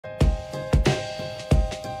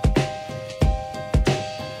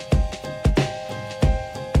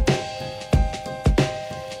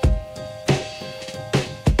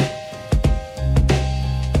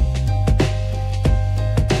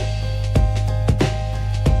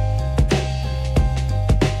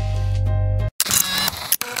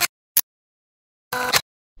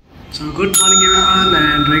So good morning everyone,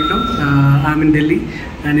 and right now I'm in Delhi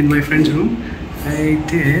and in my friend's room.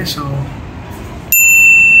 So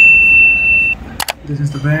this is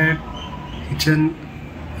the bed, kitchen,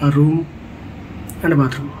 a room and a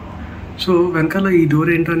bathroom. So వెనకాల ఈ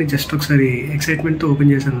door ఏంటో అని just ఒకసారి ఎక్సైట్మెంట్తో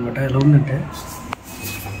open చేశాను అనమాట. ఎలా ఉందంటే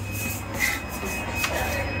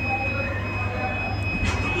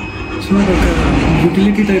so ఒక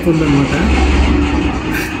యూటిలిటీ టైప్ ఉందన్నమాట.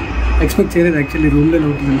 ఎక్స్పెక్ట్ చేయలేదు యాక్చువల్లీ రూమ్లో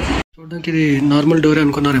ఉంటుందని. చూడడానికి ఇది నార్మల్ డోర్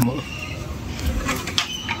అనుకున్నారేమో.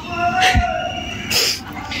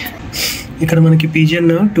 ఇక్కడ మనకి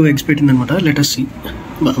పిజిఎన్ 2x పెట్టింది అనమాట. Let us see.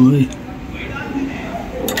 బాబోయ్,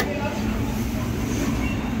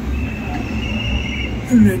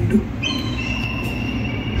 రెండు.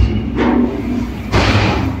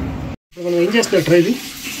 మనం ఏం చేస్తున్నట్టు ఇది?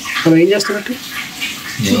 మనం ఏం చేస్తున్నట్టు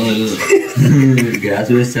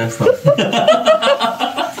గ్యాస్ వేస్ట్ చేస్తాం.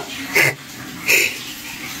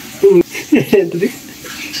 ఏంటిది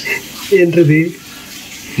ఏంటిది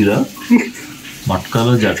ఇలా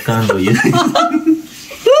మట్కాలో జట్కా అని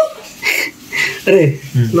అరే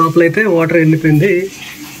లోపలైతే వాటర్ ఎండిపోయింది.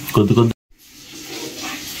 కొద్ది కొద్ది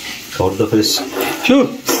కౌట్ ఫ్రెష్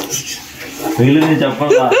మిగిలిన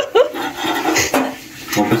చెప్పాలి.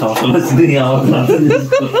 30 సంవత్సరాలు వచ్చింది.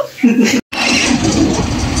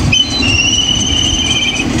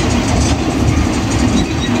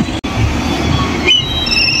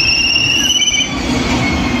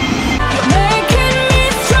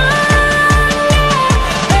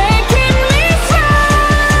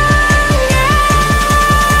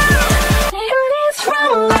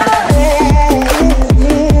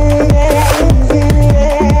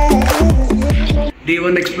 Day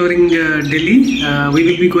 1 exploring Delhi. We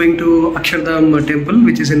will be going to Akshardham temple,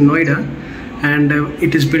 which is in Noida, and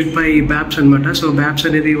it is built by Baps anamata. So Baps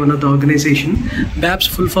anedi one of the organization. Baps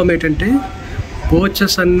full form etante Pocha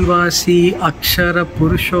Sanvasi Akshara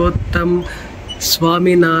Purushottam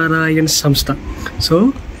Swaminarayan Samta. So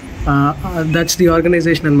that's the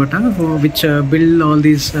organization anamata which build all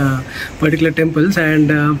these particular temples, and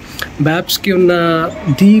Baps ki unna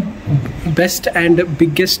the best and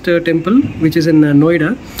biggest temple which is in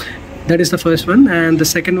Noida. That is the first one, and the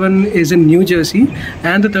second one is in New Jersey,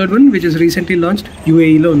 and the third one which is recently launched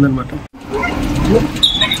UAE lo undanamata.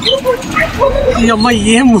 Yamma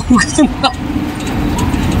em mugusunda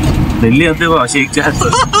Delhi ante shake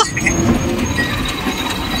chestadu.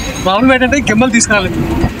 మామూలు ఏంటంటే కెమ్మలు తీసుకురాలి.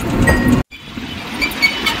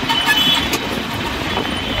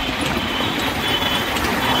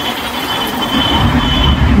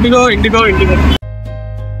 IndiGo IndiGo IndiGo.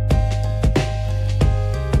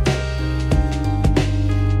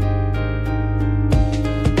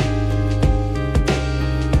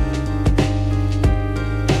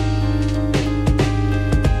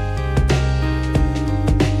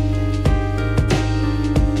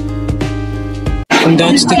 And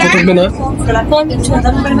that's the Qutub Minar.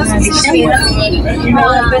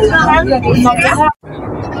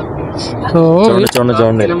 So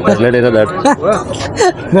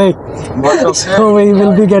right. So we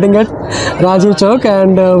will be getting at Rajiv Chowk,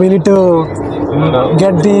 and we need to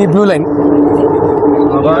get the blue line.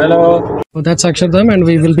 Hello. So that's Akshardham, and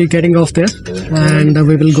we will be getting off there, and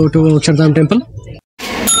we will go to Akshardham temple.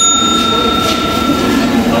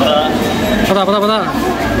 Pada.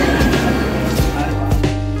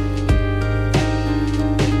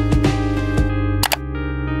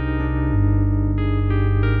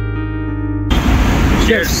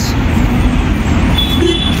 Yes.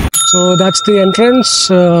 So that's the entrance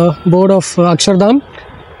board of Akshardham.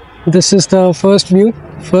 This is the first view,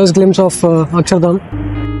 first glimpse of Akshardham.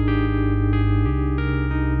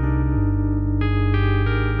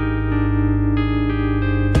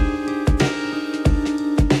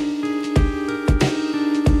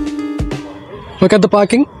 Look at the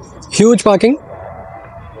parking, huge parking.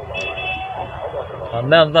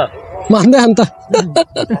 Mande anta.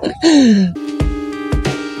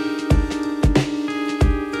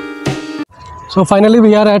 So finally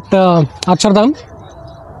we are at Akshardham.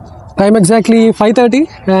 Time exactly 5:30,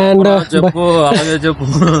 and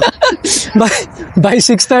by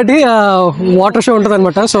 6:30 water show untadi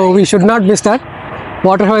anamata. So we should not miss that.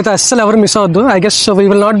 Water show aithe assalu evaru miss avaddu. I guess we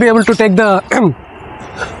will not be able to take the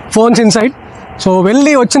phones inside. So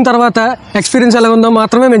వెళ్ళి వచ్చిన తర్వాత experience ఎలా ఉందో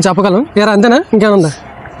మాత్రమే మేము చెప్పగలం. ఏరా అంతేనా, ఇంకేముందా?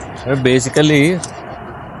 బేసికలీ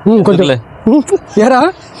కొంచెం ఏరా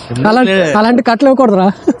అలాంటి కట్లు ఇవ్వకూడదురా.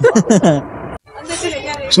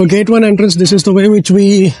 So gate 1 entrance, this is the way which we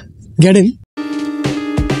get in.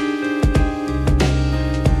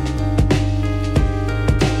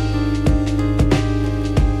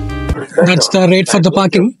 That's the rate for the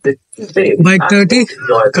parking. Bike 30,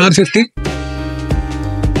 car 50.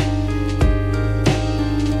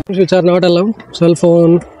 Which are not allowed. Cell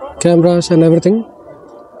phone, cameras and everything,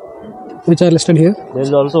 which are listed here. There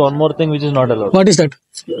is also one more thing which is not allowed. What is that?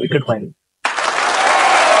 Ticket fine.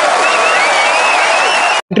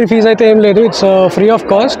 Entry fees అయితే ఏం లేదు. It's free of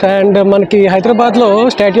cost. And మనకి హైదరాబాద్లో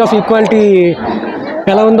statue of equality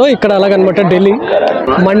ఎలా ఉందో ఇక్కడ అలాగనమాట Delhi.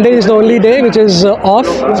 Monday is the only day which is off.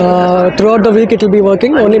 Throughout the week it will be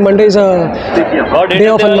working. Only Monday is a day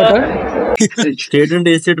off అనమాట. State and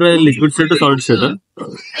state liquid state or solid state?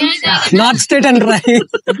 Not state and dry.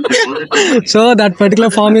 So that particular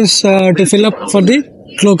form is to fill up for the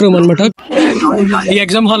cloakroom అనమాట. ఈ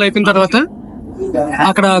exam hall అయిపోయిన తర్వాత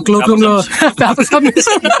అక్కడ cloak room లో paper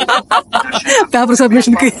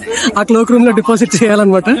submission కి ఆ cloak room లో deposit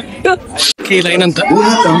చేయాలన్నమాట. లైన్ అంతా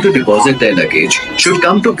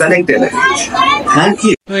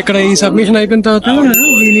ఇక్కడ ఈ సబ్మిషన్ అయిపోయిన తర్వాత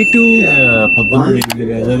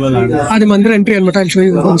అది మందిర్ ఎంట్రీ అనమాట.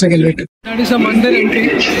 That is Mandir entry.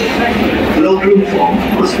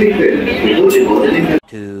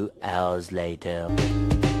 2 hours later.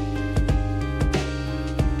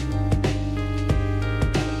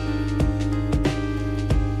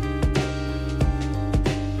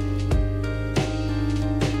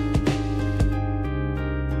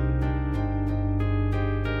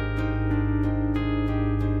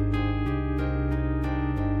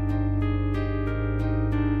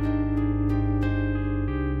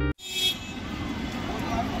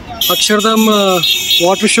 Akshardham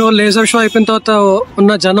water show, laser show అయిపోయిన తర్వాత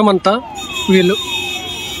ఉన్న జనం అంతా వీళ్ళు.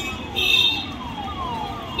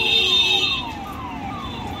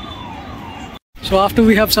 So after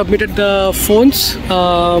we have submitted the phones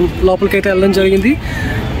లోపలికి అయితే వెళ్ళడం జరిగింది.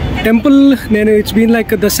 టెంపుల్ నేను it's been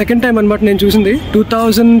like the second time అనమాట నేను చూసింది.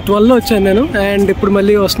 2012లో వచ్చాను నేను, అండ్ ఇప్పుడు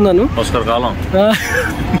మళ్ళీ వస్తున్నాను.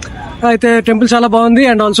 అయితే టెంపుల్ చాలా బాగుంది.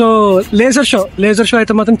 అండ్ ఆల్సో లేజర్ షో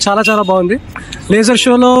అయితే మాత్రం చాలా చాలా బాగుంది. లేజర్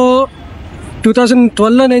షోలో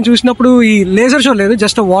 2012లో నేను చూసినప్పుడు ఈ లేజర్ షో లేదు,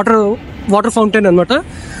 జస్ట్ వాటర్ ఫౌంటైన్ అనమాట.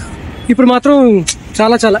 ఇప్పుడు మాత్రం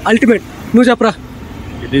చాలా చాలా అల్టిమేట్. నువ్వు చెప్పరా?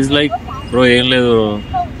 ఇట్ ఈస్ లైక్ బ్రో ఏం లేదు,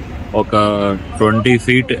 ఒక 20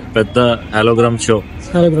 feet పెద్ద hologram show.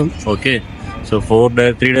 Okay, so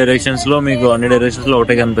 3 directions లో మీకు అన్ని డైరెక్షన్స్ లో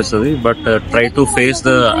ఒకటే కనిపిస్తుంది. But try to face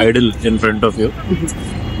the idol in front of you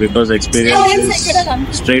because experience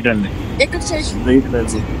straight అండి.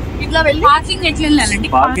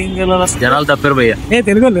 పార్కింగ్ జనాలు తప్పారు భయ్యా.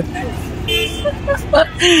 తెలుగు.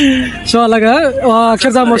 సో అలాగా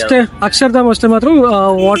అక్షర్ధామ్ వస్తే మాత్రం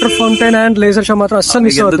water fountain and laser show మాత్రం అస్సలు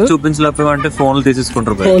మిస్ అవ్వదు. చూపించలేకపోతే ఫోన్లు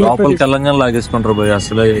తీసేసుకుంటారు భయ్య, లోపల తెలంగాణ లాగేసుకుంటారు భయ్య.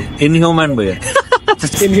 అసలు ఇన్హ్యూమన్ భయ్య.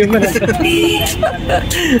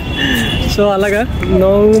 సో అలాగా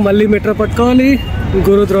నువ్వు మళ్ళీ మెట్రో పట్టుకోవాలి,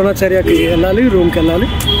 గురు ద్రోణాచార్యకి వెళ్ళాలి, రూమ్కి వెళ్ళాలి.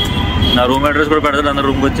 నా రూమ్ అడ్రస్ కూడా పెడతాను, అందరు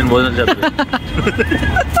రూమ్కి వచ్చిన భోజనం చేస్తారు.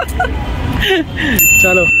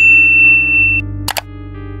 చలో.